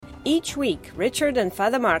Each week, Richard and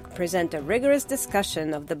Father Mark present a rigorous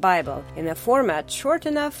discussion of the Bible in a format short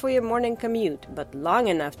enough for your morning commute, but long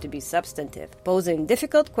enough to be substantive, posing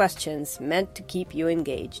difficult questions meant to keep you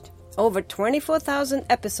engaged. Over 24,000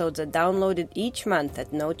 episodes are downloaded each month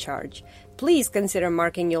at no charge. Please consider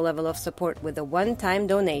marking your level of support with a one-time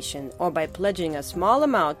donation or by pledging a small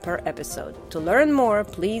amount per episode. To learn more,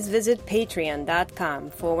 please visit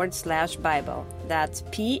patreon.com/Bible. That's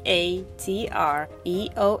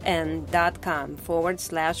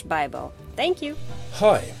patreon.com/Bible. Thank you.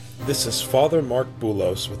 Hi, this is Father Mark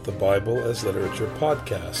Boulos with the Bible as Literature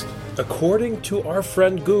podcast. According to our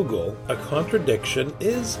friend Google, a contradiction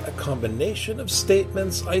is a combination of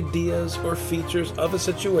statements, ideas, or features of a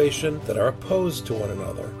situation that are opposed to one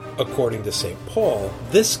another. According to St. Paul,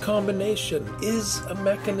 this combination is a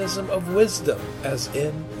mechanism of wisdom, as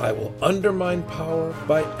in, I will undermine power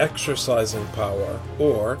by exercising power,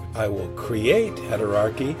 or I will create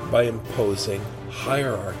hierarchy by imposing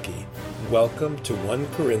hierarchy. Welcome to 1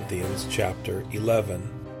 Corinthians chapter 11.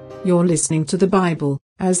 You're listening to the Bible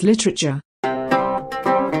as Literature.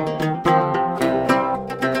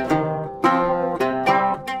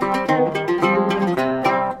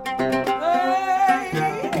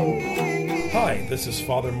 Hi, this is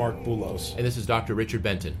Father Mark Boulos. And this is Dr. Richard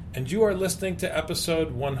Benton. And you are listening to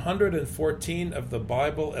episode 114 of the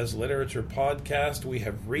Bible as Literature podcast. We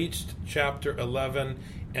have reached chapter 11,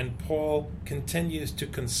 and Paul continues to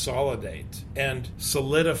consolidate and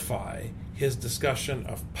solidify his discussion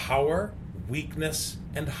of power, weakness,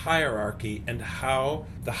 and hierarchy, and how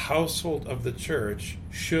the household of the church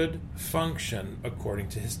should function according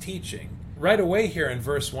to his teaching. Right away here in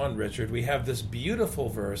verse 1, Richard, we have this beautiful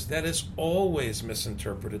verse that is always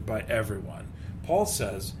misinterpreted by everyone. Paul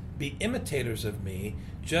says, "Be imitators of me,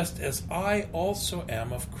 just as I also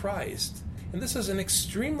am of Christ." And this is an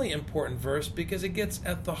extremely important verse because it gets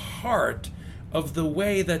at the heart of the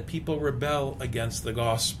way that people rebel against the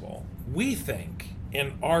gospel. We think,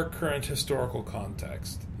 in our current historical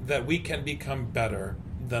context, that we can become better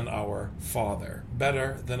than our father,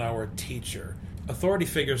 better than our teacher, authority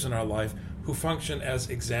figures in our life who function as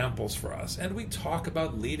examples for us. And we talk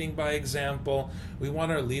about leading by example. We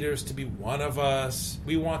want our leaders to be one of us.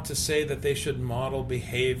 We want to say that they should model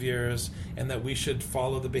behaviors and that we should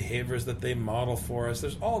follow the behaviors that they model for us.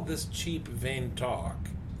 There's all this cheap, vain talk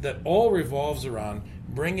that all revolves around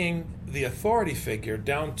bringing the authority figure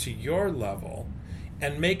down to your level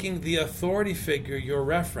and making the authority figure your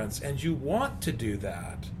reference. And you want to do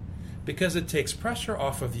that because it takes pressure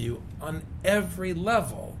off of you on every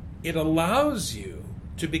level. It allows you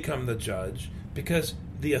to become the judge because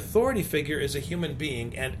the authority figure is a human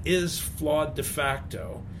being and is flawed de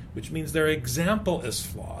facto, which means their example is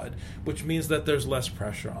flawed, which means that there's less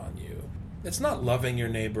pressure on you. It's not loving your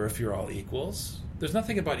neighbor if you're all equals. There's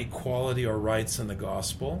nothing about equality or rights in the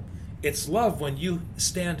gospel. It's love when you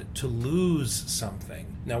stand to lose something.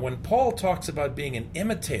 Now, when Paul talks about being an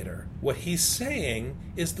imitator, what he's saying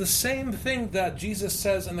is the same thing that Jesus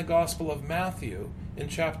says in the Gospel of Matthew in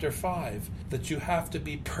chapter 5, that you have to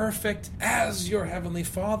be perfect as your heavenly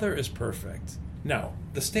Father is perfect. Now,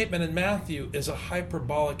 the statement in Matthew is a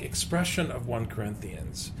hyperbolic expression of 1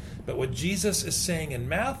 Corinthians. But what Jesus is saying in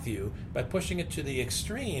Matthew, by pushing it to the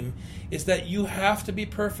extreme, is that you have to be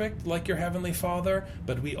perfect like your Heavenly Father,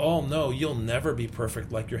 but we all know you'll never be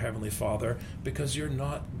perfect like your Heavenly Father because you're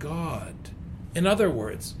not God. In other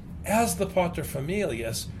words, as the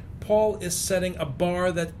paterfamilias, Paul is setting a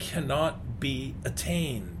bar that cannot be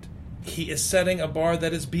attained. He is setting a bar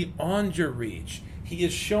that is beyond your reach. He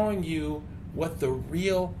is showing you what the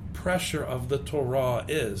real pressure of the Torah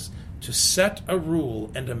is, to set a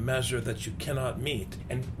rule and a measure that you cannot meet.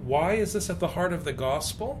 And why is this at the heart of the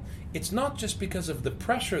gospel? It's not just because of the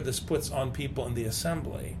pressure this puts on people in the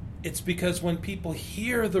assembly. It's because when people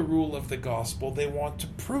hear the rule of the gospel, they want to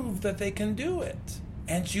prove that they can do it.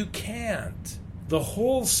 And you can't. The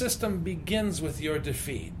whole system begins with your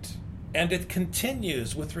defeat. And it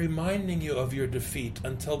continues with reminding you of your defeat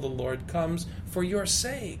until the Lord comes for your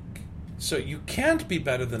sake. So you can't be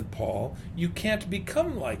better than Paul. You can't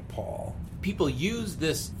become like Paul. People use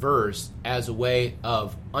this verse as a way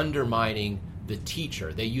of undermining the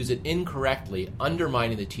teacher. They use it incorrectly,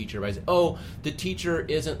 undermining the teacher by saying, oh, the teacher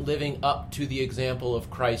isn't living up to the example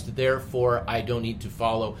of Christ, therefore I don't need to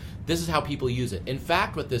follow. This is how people use it. In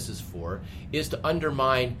fact, what this is for is to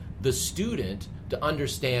undermine the student, to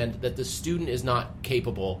understand that the student is not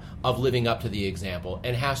capable of living up to the example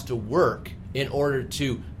and has to work in order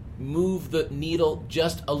to move the needle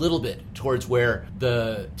just a little bit towards where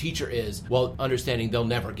the teacher is, while understanding they'll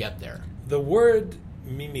never get there. The word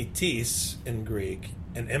mimetis in Greek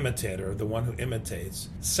an imitator, the one who imitates,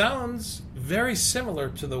 sounds very similar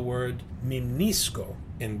to the word mnisko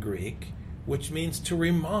in Greek, which means to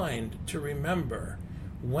remind, to remember.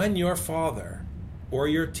 When your father or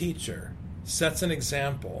your teacher sets an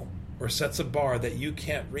example or sets a bar that you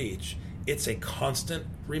can't reach, it's a constant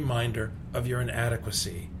reminder of your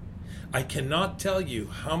inadequacy. I cannot tell you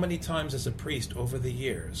how many times as a priest over the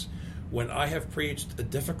years, when I have preached a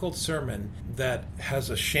difficult sermon that has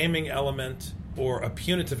a shaming element or a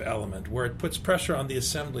punitive element, where it puts pressure on the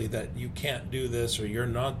assembly that you can't do this or you're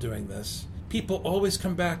not doing this, people always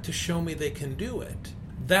come back to show me they can do it.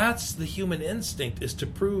 That's the human instinct, is to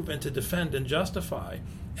prove and to defend and justify.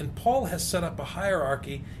 And Paul has set up a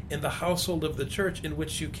hierarchy in the household of the church in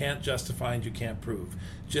which you can't justify and you can't prove.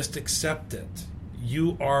 Just accept it.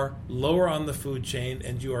 You are lower on the food chain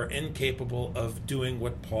and you are incapable of doing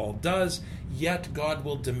what Paul does, yet God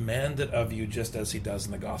will demand it of you just as he does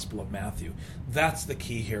in the Gospel of Matthew. That's the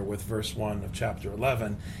key here with verse 1 of chapter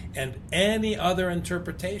 11. And any other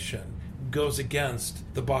interpretation goes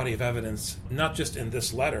against the body of evidence, not just in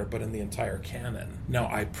this letter, but in the entire canon. Now,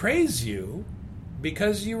 I praise you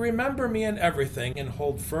because you remember me in everything and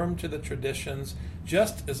hold firm to the traditions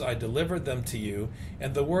just as I delivered them to you.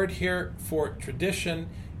 And the word here for tradition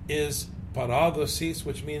is paradosis,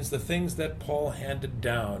 which means the things that Paul handed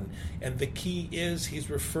down. And the key is he's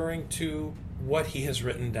referring to what he has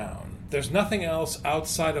written down. There's nothing else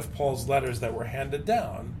outside of Paul's letters that were handed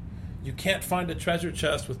down. You can't find a treasure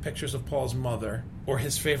chest with pictures of Paul's mother or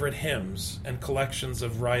his favorite hymns and collections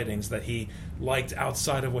of writings that he liked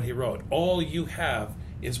outside of what he wrote. All you have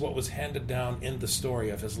is what was handed down in the story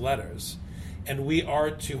of his letters. And we are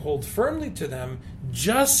to hold firmly to them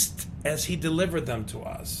just as he delivered them to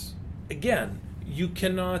us. Again, you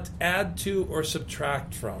cannot add to or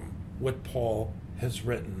subtract from what Paul has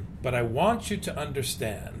written. But I want you to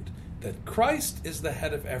understand that Christ is the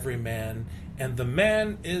head of every man, and the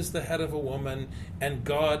man is the head of a woman, and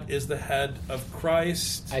God is the head of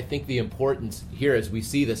Christ. I think the importance here is we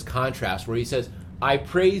see this contrast where he says, I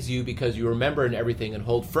praise you because you remember in everything and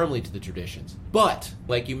hold firmly to the traditions. But,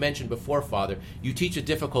 like you mentioned before, Father, you teach a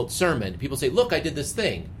difficult sermon. People say, look, I did this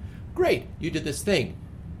thing. Great, you did this thing.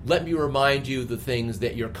 Let me remind you the things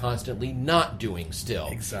that you're constantly not doing still.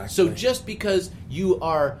 Exactly. So just because you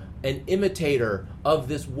are an imitator of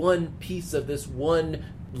this one piece of this one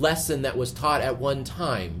lesson that was taught at one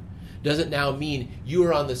time doesn't now mean you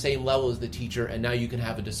are on the same level as the teacher, and now you can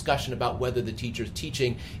have a discussion about whether the teacher's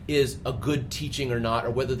teaching is a good teaching or not, or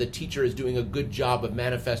whether the teacher is doing a good job of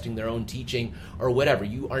manifesting their own teaching or whatever.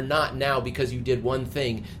 You are not now, because you did one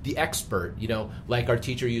thing, the expert, like our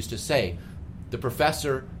teacher used to say. The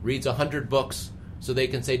professor reads 100 books so they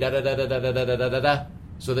can say da-da-da-da-da-da-da-da-da,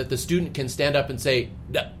 so that the student can stand up and say,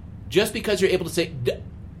 da. Just because you're able to say da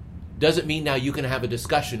doesn't mean now you can have a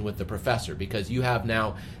discussion with the professor, because you have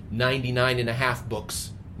now 99 and a half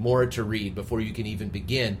books more to read before you can even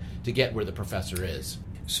begin to get where the professor is.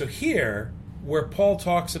 So here, where Paul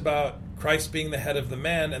talks about Christ being the head of the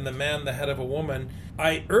man and the man the head of a woman,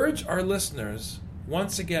 I urge our listeners,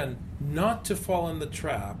 once again, not to fall in the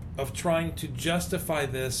trap of trying to justify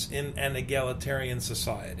this in an egalitarian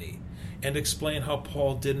society and explain how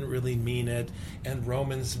Paul didn't really mean it, and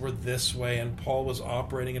Romans were this way, and Paul was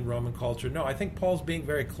operating in Roman culture. No, I think Paul's being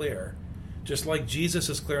very clear. Just like Jesus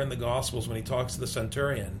is clear in the Gospels when he talks to the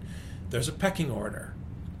centurion, there's a pecking order.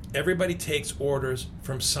 Everybody takes orders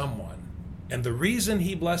from someone. And the reason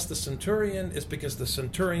he blessed the centurion is because the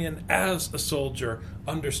centurion, as a soldier,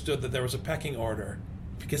 understood that there was a pecking order.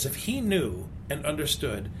 Because if he knew and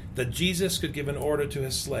understood that Jesus could give an order to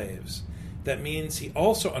his slaves, that means he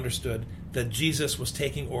also understood that Jesus was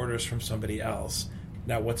taking orders from somebody else.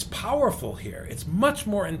 Now, what's powerful here, it's much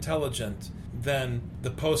more intelligent than the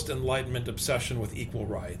post-Enlightenment obsession with equal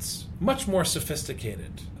rights. Much more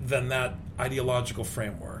sophisticated than that ideological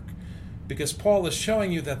framework. Because Paul is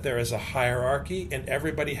showing you that there is a hierarchy and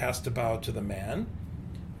everybody has to bow to the man,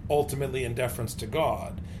 ultimately in deference to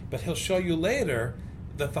God. But he'll show you later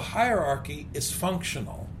that the hierarchy is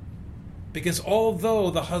functional. Because although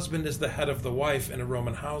the husband is the head of the wife in a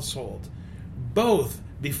Roman household, both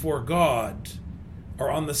before God are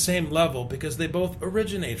on the same level because they both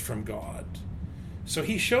originate from God. So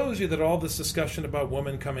he shows you that all this discussion about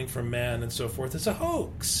woman coming from man and so forth is a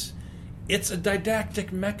hoax. It's a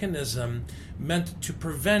didactic mechanism meant to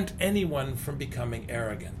prevent anyone from becoming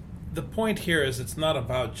arrogant. The point here is it's not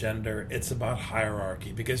about gender, it's about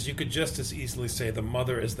hierarchy, because you could just as easily say the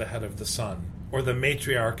mother is the head of the son, or the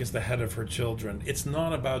matriarch is the head of her children. It's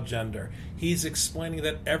not about gender. He's explaining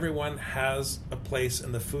that everyone has a place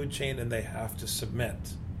in the food chain and they have to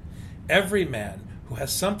submit. Every man who has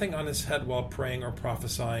something on his head while praying or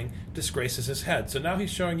prophesying disgraces his head. So now he's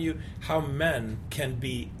showing you how men can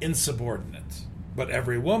be insubordinate. But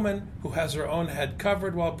every woman who has her own head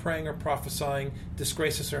covered while praying or prophesying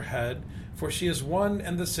disgraces her head, for she is one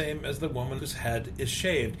and the same as the woman whose head is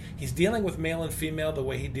shaved. He's dealing with male and female the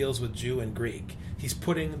way he deals with Jew and Greek. He's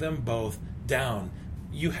putting them both down.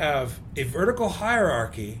 You have a vertical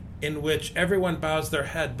hierarchy in which everyone bows their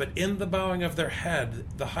head, but in the bowing of their head,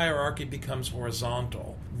 the hierarchy becomes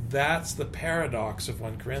horizontal. That's the paradox of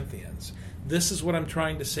 1 Corinthians. This is what I'm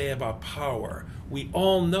trying to say about power. We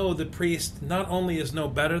all know the priest not only is no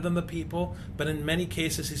better than the people, but in many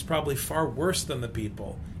cases he's probably far worse than the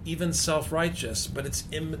people, even self-righteous, but it's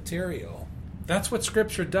immaterial. That's what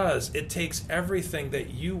Scripture does. It takes everything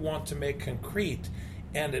that you want to make concrete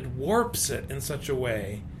and it warps it in such a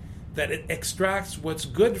way that it extracts what's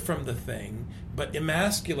good from the thing, but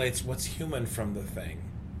emasculates what's human from the thing.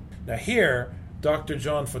 Now here, Dr.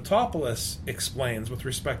 John Fotopoulos explains with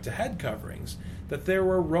respect to head coverings that there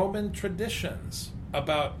were Roman traditions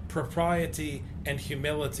about propriety and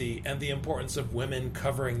humility and the importance of women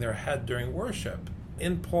covering their head during worship.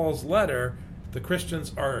 In Paul's letter, the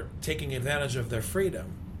Christians are taking advantage of their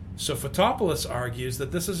freedom. So Fotopoulos argues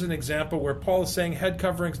that this is an example where Paul is saying head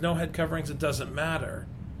coverings, no head coverings, it doesn't matter.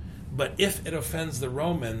 But if it offends the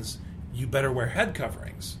Romans, you better wear head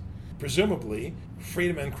coverings. Presumably,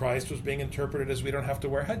 freedom in Christ was being interpreted as we don't have to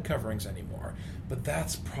wear head coverings anymore. But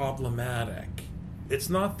that's problematic. It's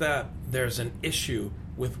not that there's an issue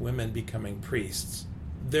with women becoming priests.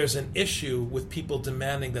 There's an issue with people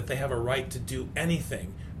demanding that they have a right to do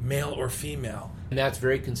anything, male or female. And that's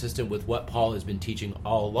very consistent with what Paul has been teaching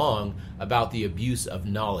all along about the abuse of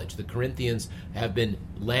knowledge. The Corinthians have been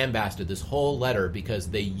lambasted this whole letter because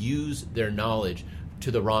they use their knowledge to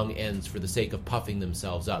the wrong ends for the sake of puffing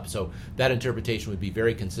themselves up. So that interpretation would be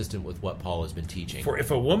very consistent with what Paul has been teaching. For if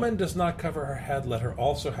a woman does not cover her head, let her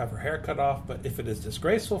also have her hair cut off. But if it is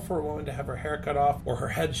disgraceful for a woman to have her hair cut off or her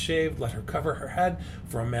head shaved, let her cover her head.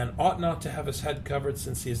 For a man ought not to have his head covered,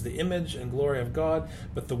 since he is the image and glory of God,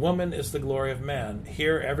 but the woman is the glory of man.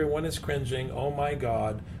 Here everyone is cringing, oh my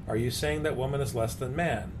God, are you saying that woman is less than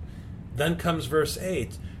man? Then comes verse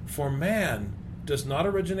 8, for man does not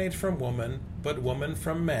originate from woman, but woman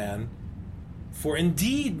from man. For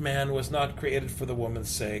indeed man was not created for the woman's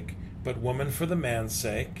sake, but woman for the man's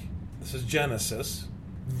sake. This is Genesis.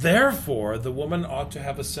 Therefore the woman ought to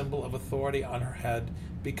have a symbol of authority on her head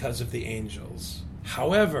because of the angels.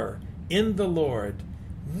 However, in the Lord,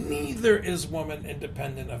 neither is woman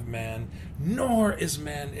independent of man, nor is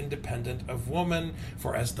man independent of woman.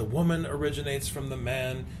 For as the woman originates from the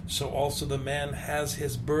man, so also the man has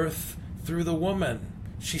his birth through the woman.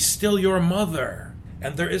 She's still your mother.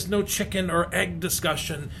 And there is no chicken or egg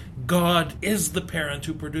discussion. God is the parent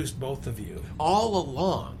who produced both of you. All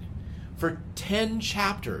along, for 10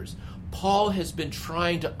 chapters, Paul has been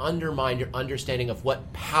trying to undermine your understanding of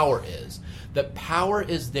what power is. That power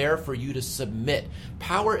is there for you to submit.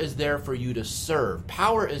 Power is there for you to serve.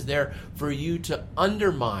 Power is there for you to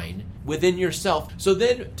undermine within yourself. So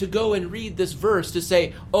then to go and read this verse to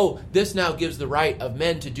say, oh, this now gives the right of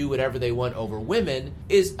men to do whatever they want over women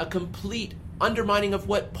is a complete undermining of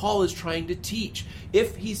what Paul is trying to teach.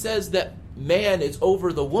 If he says that man is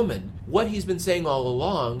over the woman, what he's been saying all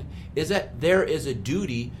along is that there is a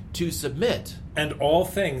duty to submit. And all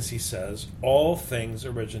things, he says, all things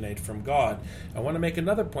originate from God. I want to make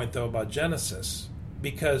another point, though, about Genesis,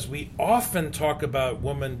 because we often talk about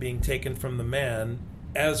woman being taken from the man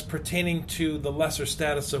as pertaining to the lesser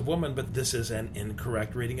status of woman, but this is an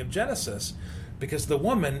incorrect reading of Genesis, because the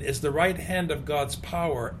woman is the right hand of God's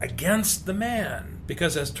power against the man.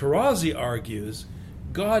 Because as Tarazi argues,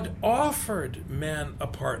 God offered man a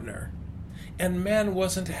partner, and man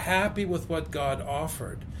wasn't happy with what God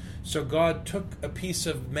offered. So God took a piece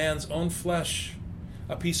of man's own flesh,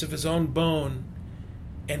 a piece of his own bone,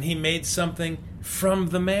 and he made something from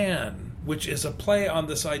the man, which is a play on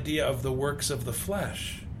this idea of the works of the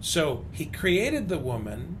flesh. So he created the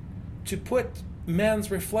woman to put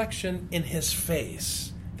man's reflection in his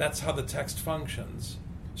face. That's how the text functions.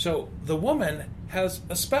 So the woman has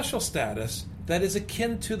a special status that is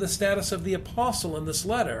akin to the status of the apostle in this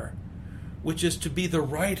letter, which is to be the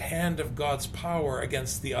right hand of God's power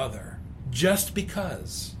against the other. Just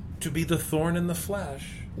because. To be the thorn in the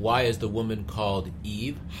flesh. Why is the woman called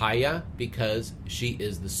Eve, Haya? Because she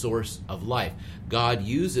is the source of life. God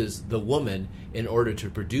uses the woman in order to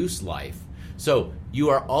produce life. So you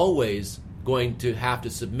are always going to have to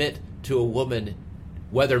submit to a woman,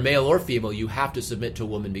 whether male or female. You have to submit to a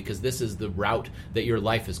woman because this is the route that your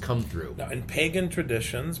life has come through. Now, in pagan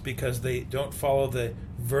traditions, because they don't follow the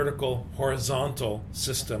vertical, horizontal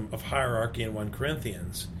system of hierarchy in 1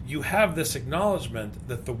 Corinthians, you have this acknowledgement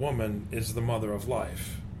that the woman is the mother of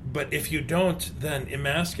life. But if you don't then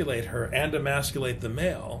emasculate her and emasculate the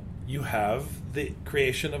male, you have the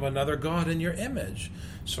creation of another God in your image.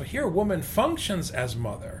 So here woman functions as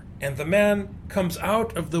mother, and the man comes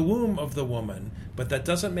out of the womb of the woman, but that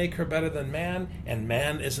doesn't make her better than man, and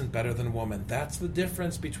man isn't better than woman. That's the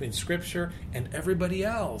difference between Scripture and everybody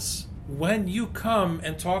else. When you come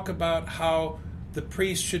and talk about how the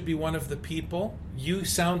priest should be one of the people, you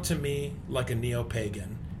sound to me like a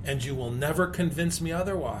neo-pagan, and you will never convince me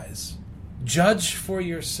otherwise. Judge for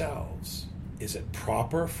yourselves. Is it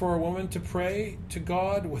proper for a woman to pray to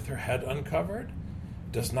God with her head uncovered?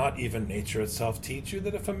 Does not even nature itself teach you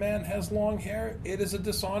that if a man has long hair, it is a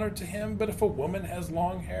dishonor to him, but if a woman has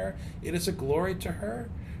long hair, it is a glory to her?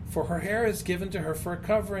 For her hair is given to her for a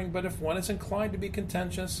covering, but if one is inclined to be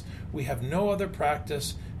contentious, we have no other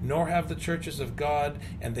practice, nor have the churches of God.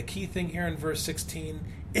 And the key thing here in verse 16,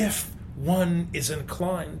 if one is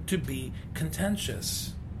inclined to be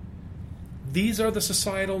contentious. These are the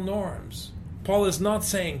societal norms. Paul is not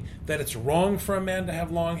saying that it's wrong for a man to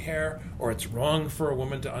have long hair or it's wrong for a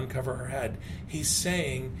woman to uncover her head. He's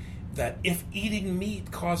saying that if eating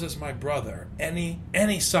meat causes my brother any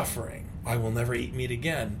suffering, I will never eat meat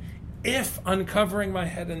again. If uncovering my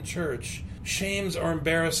head in church shames or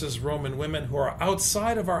embarrasses Roman women who are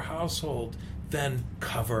outside of our household, then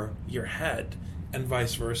cover your head, and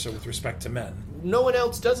vice versa with respect to men. No one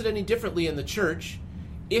else does it any differently in the church.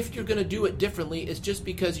 If you're going to do it differently, it's just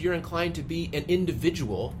because you're inclined to be an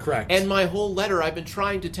individual. Correct. And my whole letter, I've been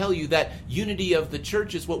trying to tell you that unity of the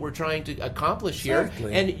church is what we're trying to accomplish here.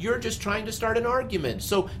 Exactly. And you're just trying to start an argument.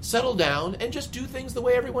 So settle down and just do things the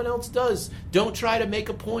way everyone else does. Don't try to make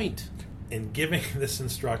a point. In giving this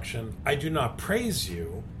instruction, I do not praise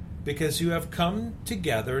you, because you have come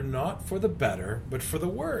together not for the better, but for the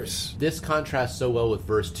worse. This contrasts so well with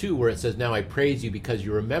verse 2, where it says, now I praise you because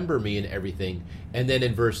you remember me in everything. And then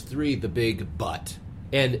in verse 3, the big but.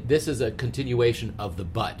 And this is a continuation of the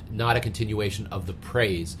but, not a continuation of the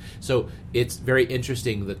praise. So it's very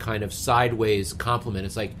interesting, the kind of sideways compliment.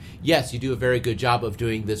 It's like, yes, you do a very good job of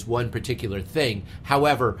doing this one particular thing.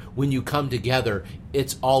 However, when you come together,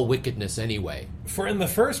 it's all wickedness anyway. For in the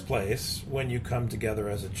first place, when you come together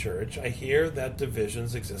as a church, I hear that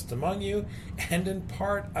divisions exist among you, and in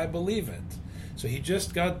part I believe it. So he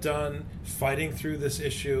just got done fighting through this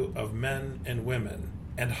issue of men and women,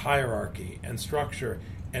 and hierarchy, and structure,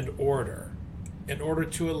 and order, in order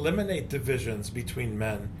to eliminate divisions between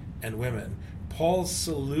men and women. Paul's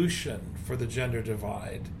solution for the gender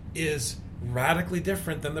divide is radically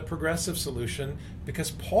different than the progressive solution,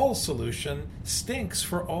 because Paul's solution stinks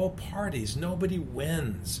for all parties. Nobody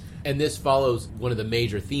wins. And this follows one of the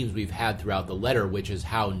major themes we've had throughout the letter, which is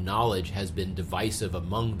how knowledge has been divisive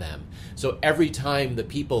among them. So every time the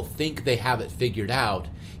people think they have it figured out,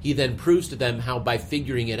 he then proves to them how by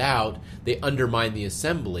figuring it out, they undermine the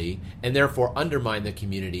assembly and therefore undermine the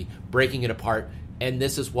community, breaking it apart. And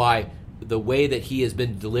this is why the way that he has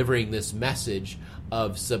been delivering this message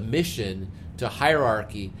of submission to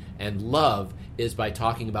hierarchy and love is by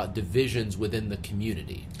talking about divisions within the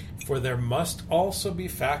community. For there must also be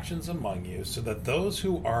factions among you, so that those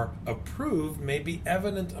who are approved may be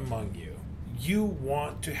evident among you. You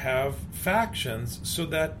want to have factions so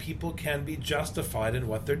that people can be justified in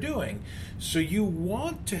what they're doing. So you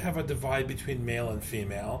want to have a divide between male and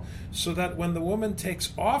female, so that when the woman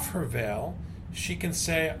takes off her veil, she can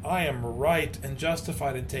say, I am right and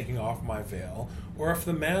justified in taking off my veil. Or if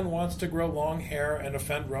the man wants to grow long hair and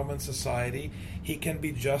offend Roman society, he can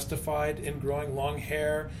be justified in growing long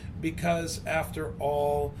hair, because after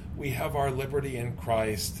all, we have our liberty in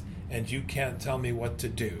Christ, and you can't tell me what to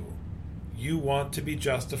do. You want to be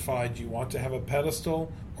justified, you want to have a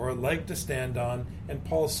pedestal or a leg to stand on, and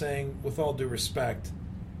Paul's saying, with all due respect,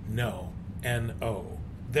 no, N-O.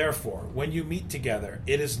 Therefore, when you meet together,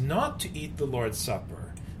 it is not to eat the Lord's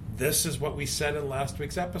Supper. This is what we said in last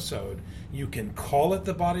week's episode. You can call it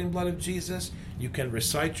the body and blood of Jesus. You can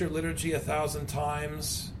recite your liturgy 1,000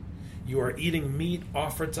 times. You are eating meat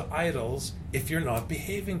offered to idols if you're not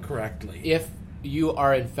behaving correctly. If you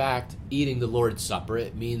are in fact eating the Lord's Supper,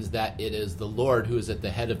 it means that it is the Lord who is at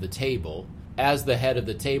the head of the table. As the head of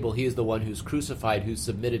the table, he is the one who's crucified, who's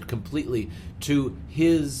submitted completely to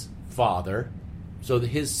his Father. So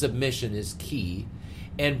his submission is key.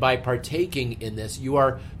 And by partaking in this, you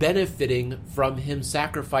are benefiting from him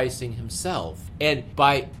sacrificing himself. And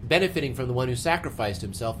by benefiting from the one who sacrificed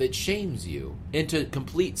himself, it shames you into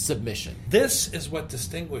complete submission. This is what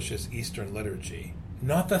distinguishes Eastern liturgy,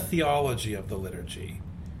 not the theology of the liturgy.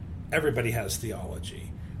 Everybody has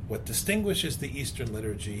theology. What distinguishes the Eastern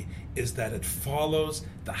liturgy is that it follows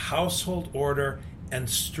the household order and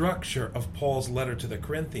structure of Paul's letter to the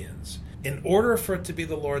Corinthians. In order for it to be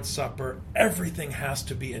the Lord's Supper, everything has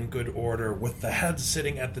to be in good order, with the head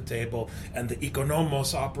sitting at the table and the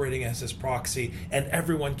ikonomos operating as his proxy and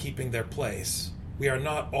everyone keeping their place. We are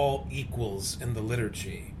not all equals in the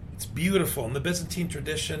liturgy. It's beautiful. In the Byzantine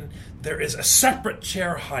tradition, there is a separate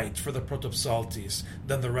chair height for the protopsaltes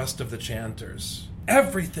than the rest of the chanters.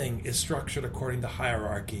 Everything is structured according to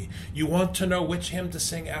hierarchy. You want to know which hymn to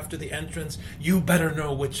sing after the entrance? You better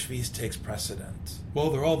know which feast takes precedent.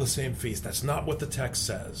 Well, they're all the same feast. That's not what the text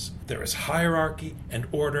says. There is hierarchy and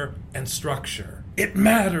order and structure. It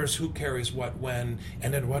matters who carries what when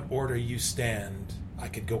and in what order you stand. I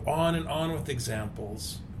could go on and on with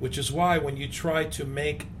examples, which is why when you try to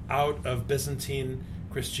make out of Byzantine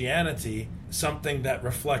Christianity something that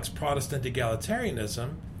reflects Protestant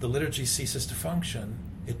egalitarianism, the liturgy ceases to function.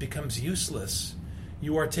 It becomes useless.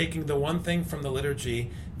 You are taking the one thing from the liturgy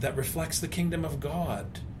that reflects the kingdom of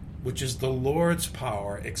God, which is the Lord's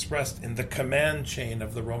power expressed in the command chain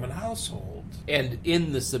of the Roman household. And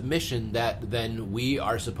in the submission that then we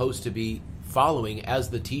are supposed to be following as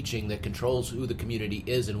the teaching that controls who the community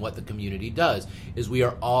is and what the community does, is we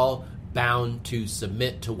are all bound to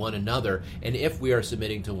submit to one another. And if we are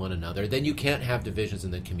submitting to one another, then you can't have divisions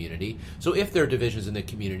in the community. So if there are divisions in the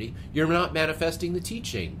community, you're not manifesting the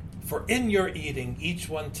teaching. For in your eating, each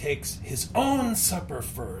one takes his own supper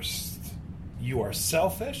first. You are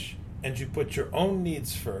selfish, and you put your own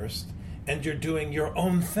needs first, and you're doing your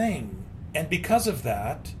own thing. And because of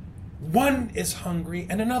that, one is hungry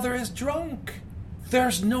and another is drunk.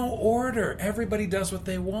 There's no order. Everybody does what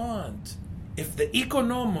they want. If the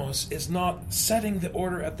ikonomos is not setting the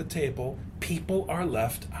order at the table, people are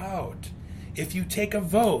left out. If you take a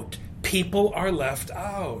vote, people are left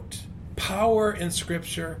out. Power in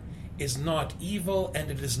Scripture is not evil and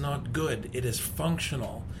it is not good. It is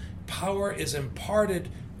functional. Power is imparted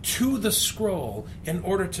to the scroll in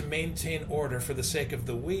order to maintain order for the sake of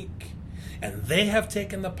the weak. And they have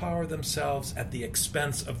taken the power themselves at the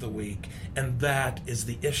expense of the weak, and that is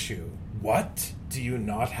the issue. What? Do you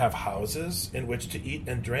not have houses in which to eat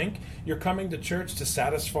and drink? You're coming to church to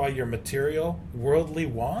satisfy your material, worldly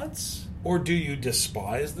wants? Or do you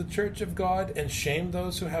despise the church of God and shame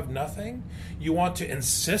those who have nothing? You want to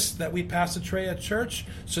insist that we pass a tray at church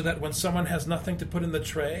so that when someone has nothing to put in the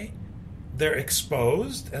tray, they're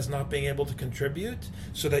exposed as not being able to contribute,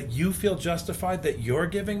 so that you feel justified that you're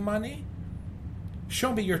giving money?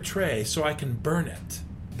 Show me your tray so I can burn it.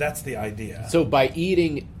 That's the idea. So by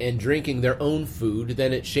eating and drinking their own food,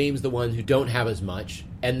 then it shames the ones who don't have as much.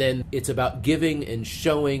 And then it's about giving and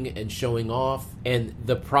showing off. And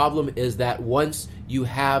the problem is that once you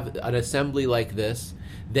have an assembly like this,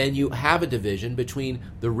 then you have a division between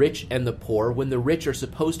the rich and the poor, when the rich are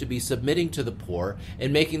supposed to be submitting to the poor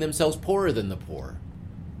and making themselves poorer than the poor.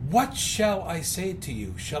 What shall I say to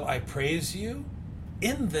you? Shall I praise you?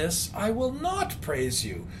 In this I will not praise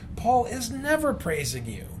you. Paul is never praising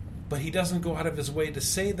you, but he doesn't go out of his way to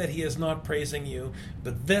say that he is not praising you.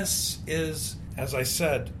 But this is, as I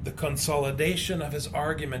said, the consolidation of his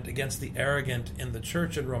argument against the arrogant in the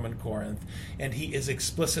church in Roman Corinth, and he is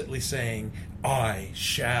explicitly saying, I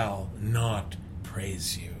shall not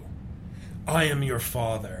praise you. I am your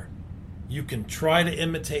father. You can try to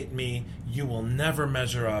imitate me, you will never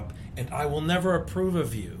measure up, and I will never approve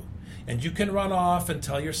of you. And you can run off and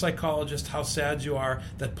tell your psychologist how sad you are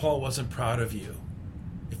that Paul wasn't proud of you.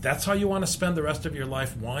 If that's how you want to spend the rest of your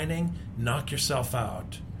life whining, knock yourself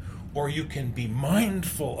out. Or you can be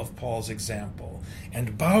mindful of Paul's example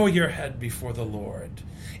and bow your head before the Lord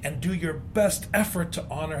and do your best effort to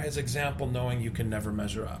honor his example, knowing you can never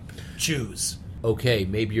measure up. Choose. Okay,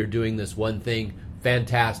 maybe you're doing this one thing.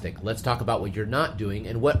 Fantastic. Let's talk about what you're not doing.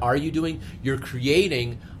 And what are you doing? You're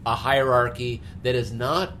creating a hierarchy that is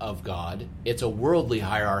not of God. It's a worldly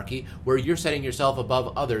hierarchy where you're setting yourself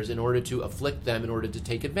above others in order to afflict them, in order to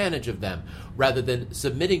take advantage of them, rather than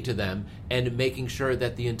submitting to them and making sure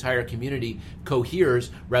that the entire community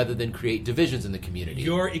coheres rather than create divisions in the community.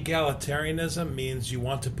 Your egalitarianism means you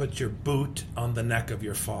want to put your boot on the neck of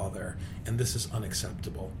your father, and this is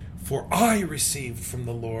unacceptable. For I received from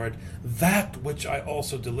the Lord that which I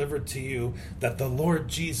also delivered to you, that the Lord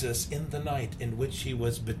Jesus, in the night in which he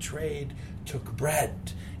was betrayed, took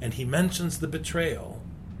bread. And he mentions the betrayal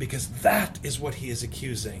because that is what he is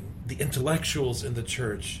accusing the intellectuals in the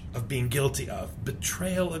church of being guilty of.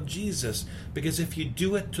 Betrayal of Jesus. Because if you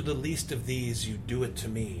do it to the least of these, you do it to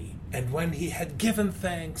me. And when he had given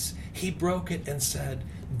thanks, he broke it and said,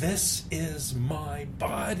 this is my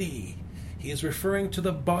body. He is referring to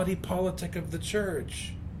the body politic of the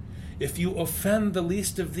church. If you offend the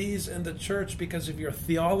least of these in the church because of your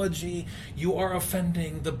theology, you are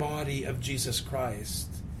offending the body of Jesus Christ.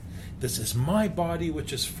 This is my body,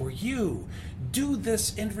 which is for you. Do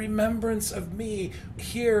this in remembrance of me.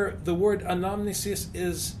 Here, the word anamnesis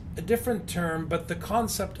is a different term, but the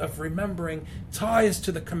concept of remembering ties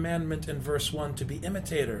to the commandment in verse 1 to be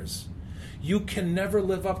imitators. You can never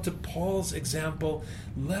live up to Paul's example,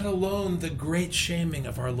 let alone the great shaming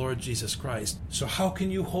of our Lord Jesus Christ. So how can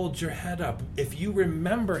you hold your head up? If you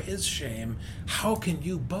remember his shame, how can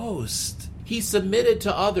you boast? He submitted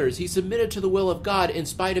to others. He submitted to the will of God in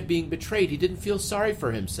spite of being betrayed. He didn't feel sorry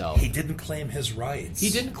for himself. He didn't claim his rights. He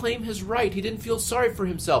didn't claim his right. He didn't feel sorry for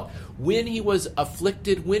himself. When he was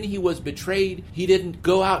afflicted, when he was betrayed, he didn't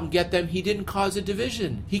go out and get them. He didn't cause a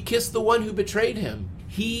division. He kissed the one who betrayed him.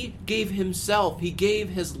 He gave himself, he gave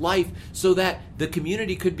his life so that the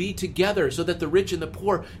community could be together, so that the rich and the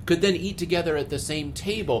poor could then eat together at the same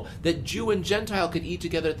table, that Jew and Gentile could eat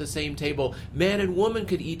together at the same table, man and woman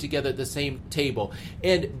could eat together at the same table.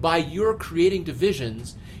 And by your creating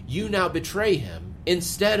divisions, you now betray him.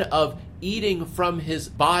 Instead of eating from his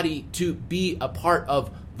body to be a part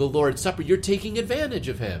of the Lord's Supper, you're taking advantage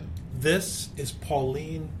of him. This is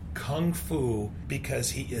Pauline Kung Fu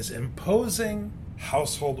because he is imposing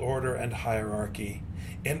household order and hierarchy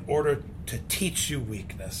in order to teach you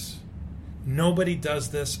weakness. Nobody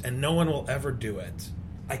does this, and no one will ever do it.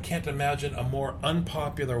 I can't imagine a more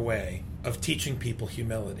unpopular way of teaching people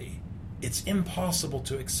humility. It's impossible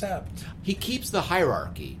to accept. He keeps the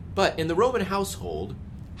hierarchy, but in the Roman household,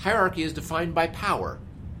 hierarchy is defined by power.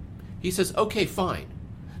 He says, okay, fine.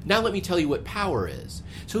 Now let me tell you what power is.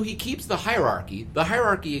 So he keeps the hierarchy. The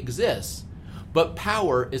hierarchy exists, but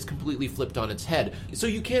power is completely flipped on its head. So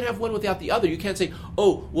you can't have one without the other. You can't say,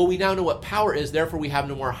 oh, well, we now know what power is, therefore we have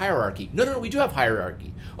no more hierarchy. No, we do have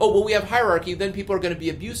hierarchy. Oh, well, we have hierarchy, then people are going to be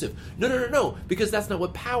abusive. No, because that's not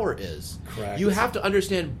what power is. Correct. You have to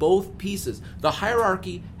understand both pieces. The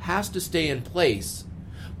hierarchy has to stay in place,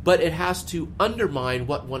 but it has to undermine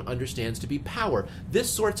what one understands to be power. This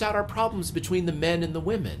sorts out our problems between the men and the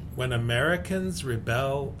women. When Americans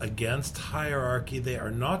rebel against hierarchy, they are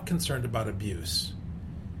not concerned about abuse.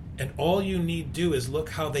 And all you need do is look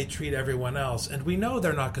how they treat everyone else. And we know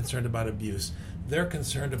they're not concerned about abuse. They're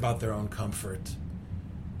concerned about their own comfort.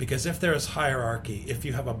 Because if there is hierarchy, if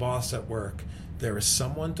you have a boss at work, there is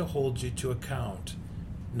someone to hold you to account.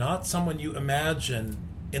 Not someone you imagine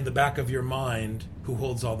in the back of your mind who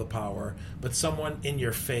holds all the power, but someone in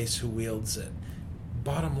your face who wields it.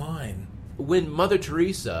 Bottom line. When Mother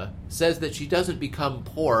Teresa says that she doesn't become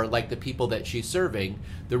poor like the people that she's serving,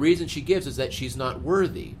 the reason she gives is that she's not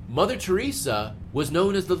worthy. Mother Teresa was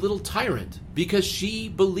known as the little tyrant because she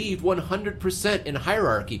believed 100% in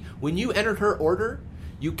hierarchy. When you entered her order,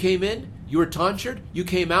 you came in, you were tonsured, you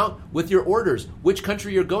came out with your orders, which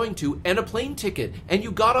country you're going to, and a plane ticket, and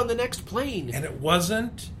you got on the next plane. And it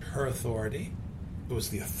wasn't her authority. It was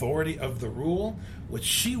the authority of the rule, which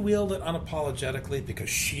she wielded unapologetically because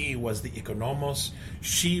she was the economos.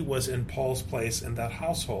 She was in Paul's place in that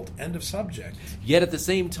household. End of subject. Yet at the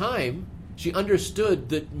same time, she understood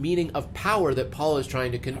the meaning of power that Paul is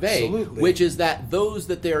trying to convey, Absolutely. Which is that those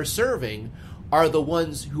that they are serving are the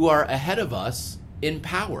ones who are ahead of us in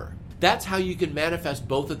power. That's how you can manifest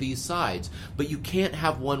both of these sides, but you can't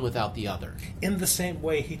have one without the other. In the same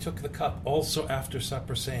way, he took the cup also after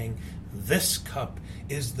supper, saying, "This cup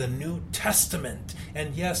is the New Testament."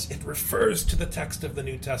 And yes, it refers to the text of the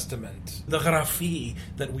New Testament, the Graphi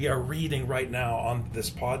that we are reading right now on this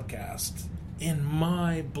podcast. "In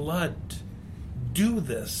my blood, do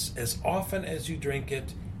this as often as you drink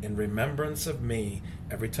it in remembrance of me."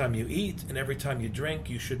 Every time you eat and every time you drink,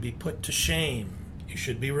 you should be put to shame. You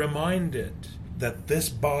should be reminded that this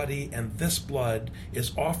body and this blood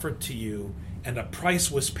is offered to you, and a price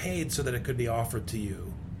was paid so that it could be offered to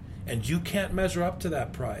you. And you can't measure up to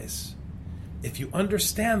that price. If you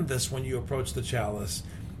understand this when you approach the chalice,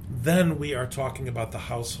 then we are talking about the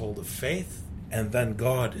household of faith, and then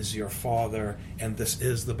God is your Father, and this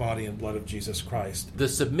is the body and blood of Jesus Christ. The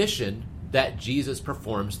submission that Jesus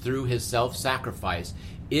performs through his self-sacrifice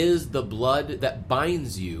is the blood that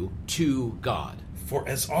binds you to God. For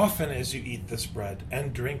as often as you eat this bread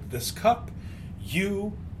and drink this cup,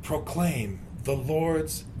 you proclaim the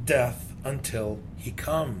Lord's death until he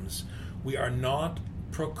comes. We are not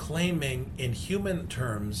proclaiming in human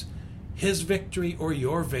terms his victory or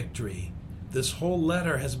your victory. This whole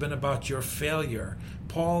letter has been about your failure.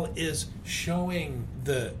 Paul is showing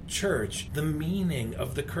the church the meaning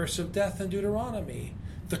of the curse of death in Deuteronomy.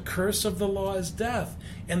 The curse of the law is death,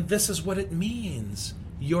 and this is what it means.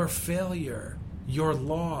 Your failure, your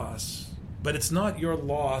loss. But it's not your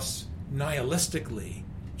loss nihilistically.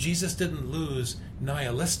 Jesus didn't lose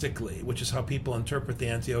nihilistically, which is how people interpret the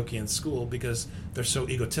Antiochian school because they're so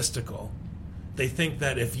egotistical. They think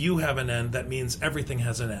that if you have an end, that means everything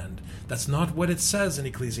has an end. That's not what it says in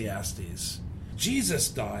Ecclesiastes. Jesus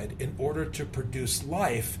died in order to produce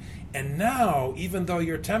life, and now, even though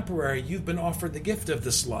you're temporary, you've been offered the gift of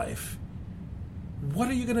this life. What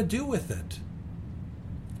are you going to do with it?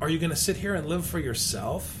 Are you going to sit here and live for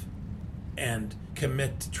yourself and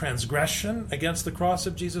commit transgression against the cross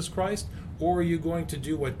of Jesus Christ? Or are you going to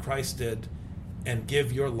do what Christ did and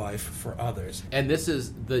give your life for others? And this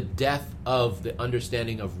is the death of the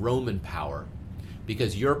understanding of Roman power,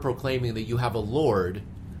 because you're proclaiming that you have a Lord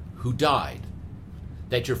who died,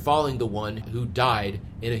 that you're following the one who died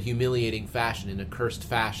in a humiliating fashion, in a cursed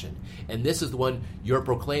fashion. And this is the one you're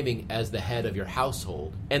proclaiming as the head of your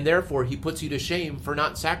household. And therefore, he puts you to shame for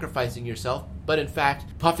not sacrificing yourself, but in fact,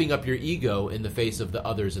 puffing up your ego in the face of the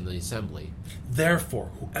others in the assembly.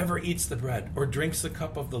 Therefore, whoever eats the bread or drinks the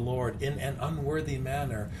cup of the Lord in an unworthy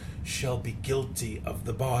manner shall be guilty of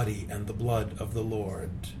the body and the blood of the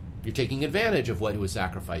Lord. You're taking advantage of what was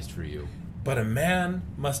sacrificed for you. But a man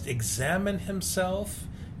must examine himself,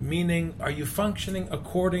 meaning, are you functioning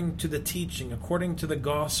according to the teaching, according to the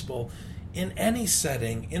gospel, in any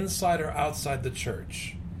setting, inside or outside the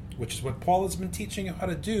church? Which is what Paul has been teaching you how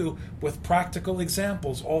to do with practical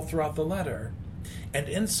examples all throughout the letter. And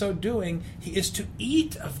in so doing, he is to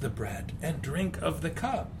eat of the bread and drink of the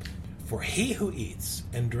cup. For he who eats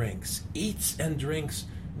and drinks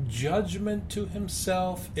judgment to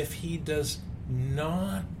himself if he does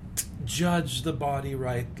not judge the body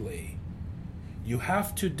rightly. You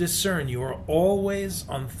have to discern. You are always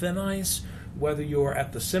on thin ice, whether you are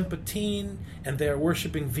at the Sympatine and they are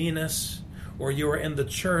worshiping Venus, or you are in the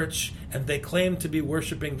church and they claim to be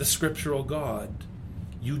worshiping the scriptural God.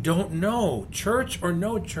 You don't know, church or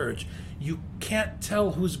no church. You can't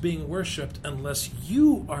tell who's being worshipped unless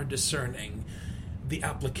you are discerning the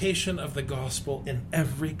application of the gospel in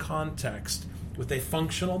every context with a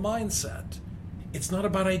functional mindset. It's not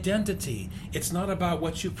about identity. It's not about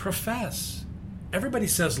what you profess. Everybody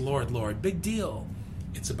says, Lord, Lord, big deal.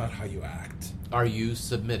 It's about how you act. Are you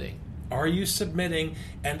submitting? Are you submitting?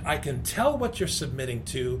 And I can tell what you're submitting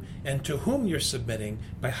to and to whom you're submitting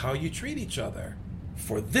by how you treat each other.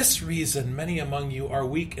 For this reason, many among you are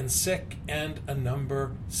weak and sick, and a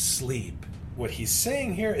number sleep. What he's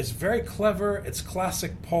saying here is very clever. It's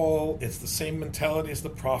classic Paul. It's the same mentality as the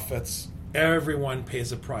prophets. Everyone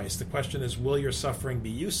pays a price. The question is, will your suffering be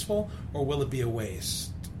useful or will it be a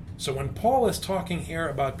waste? So when Paul is talking here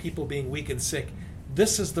about people being weak and sick,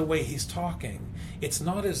 this is the way he's talking. It's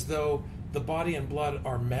not as though the body and blood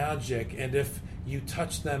are magic, and if you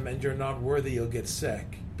touch them and you're not worthy, you'll get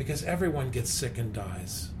sick. Because everyone gets sick and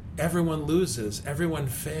dies. Everyone loses. Everyone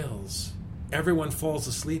fails. Everyone falls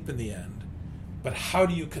asleep in the end. But how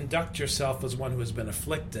do you conduct yourself as one who has been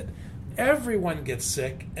afflicted? Everyone gets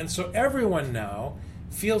sick, and so everyone now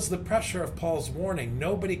feels the pressure of Paul's warning.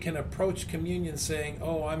 Nobody can approach communion saying,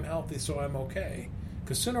 oh, I'm healthy, so I'm okay.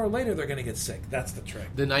 Because sooner or later they're going to get sick. That's the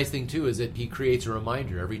trick. The nice thing, too, is that he creates a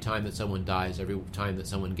reminder. Every time that someone dies, every time that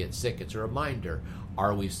someone gets sick, it's a reminder.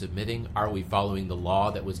 Are we submitting? Are we following the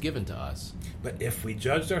law that was given to us? But if we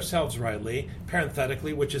judged ourselves rightly,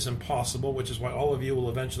 parenthetically, which is impossible, which is why all of you will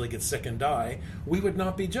eventually get sick and die, we would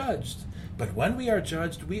not be judged. But when we are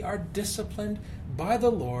judged, we are disciplined by the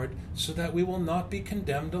Lord so that we will not be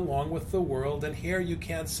condemned along with the world. And here you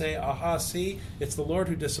can't say, aha, see, it's the Lord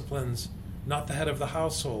who disciplines, not the head of the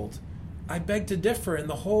household. I beg to differ. In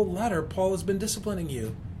the whole letter, Paul has been disciplining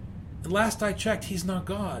you. And last I checked, he's not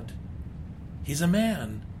God. He's a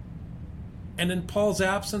man. And in Paul's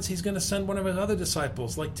absence, he's going to send one of his other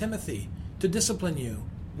disciples, like Timothy, to discipline you.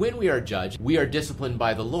 When we are judged, we are disciplined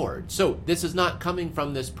by the Lord. So this is not coming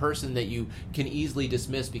from this person that you can easily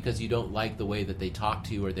dismiss because you don't like the way that they talk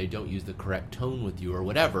to you or they don't use the correct tone with you or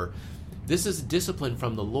whatever. This is discipline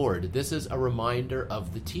from the Lord. This is a reminder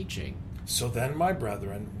of the teaching. So then, my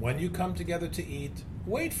brethren, when you come together to eat,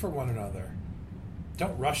 wait for one another.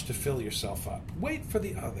 Don't rush to fill yourself up. Wait for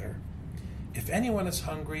the other. If anyone is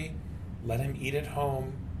hungry, let him eat at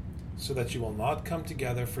home, so that you will not come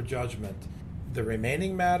together for judgment. The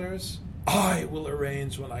remaining matters I will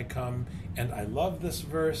arrange when I come. And I love this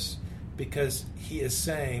verse because he is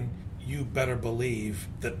saying, you better believe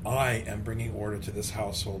that I am bringing order to this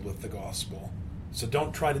household with the gospel. So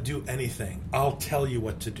don't try to do anything. I'll tell you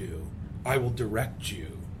what to do. I will direct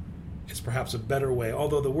you. It's perhaps a better way.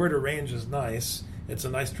 Although the word arrange is nice, it's a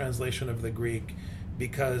nice translation of the Greek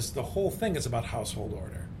because the whole thing is about household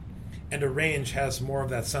order. And arrange has more of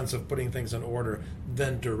that sense of putting things in order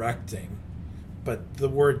than directing. but the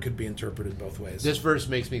word could be interpreted both ways. This verse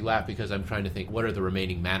makes me laugh because I'm trying to think, what are the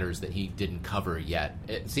remaining matters that he didn't cover yet?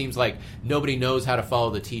 It seems like nobody knows how to follow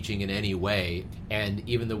the teaching in any way, and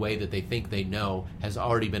even the way that they think they know has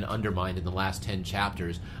already been undermined in the last 10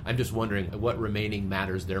 chapters. I'm just wondering what remaining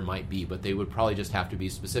matters there might be, but they would probably just have to be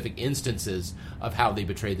specific instances of how they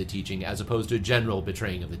betrayed the teaching as opposed to a general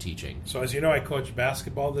betraying of the teaching. So as you know, I coached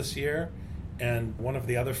basketball this year, and one of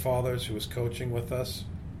the other fathers who was coaching with us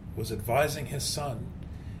was advising his son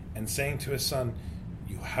and saying to his son,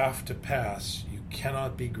 you have to pass. You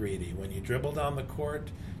cannot be greedy. When you dribble down the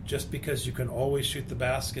court, just because you can always shoot the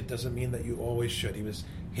basket doesn't mean that you always should. He was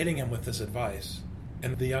hitting him with this advice.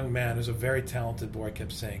 And the young man, who's a very talented boy,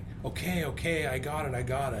 kept saying, okay, I got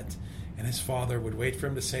it. And his father would wait for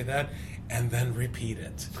him to say that and then repeat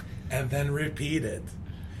it. And then repeat it.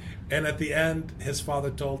 And at the end, his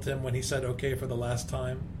father told him when he said okay for the last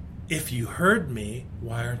time, if you heard me,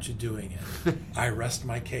 why aren't you doing it? I rest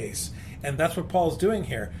my case. And that's what Paul's doing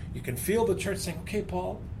here. You can feel the church saying, okay,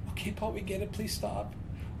 Paul, we get it. Please stop.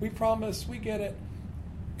 We promise, we get it.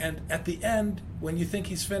 And at the end, when you think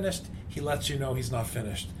he's finished, he lets you know he's not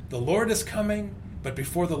finished. The Lord is coming, but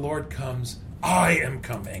before the Lord comes, I am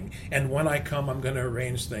coming. And when I come, I'm going to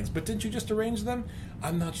arrange things. But didn't you just arrange them?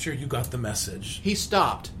 I'm not sure you got the message. He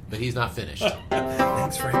stopped, but he's not finished.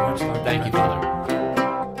 Thanks very much, Dr. Thank you, Father.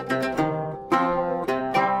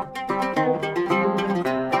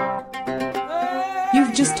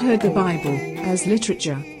 You've just heard the Bible as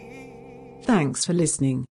literature. Thanks for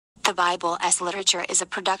listening. The Bible as Literature is a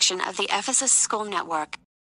production of the Ephesus School Network.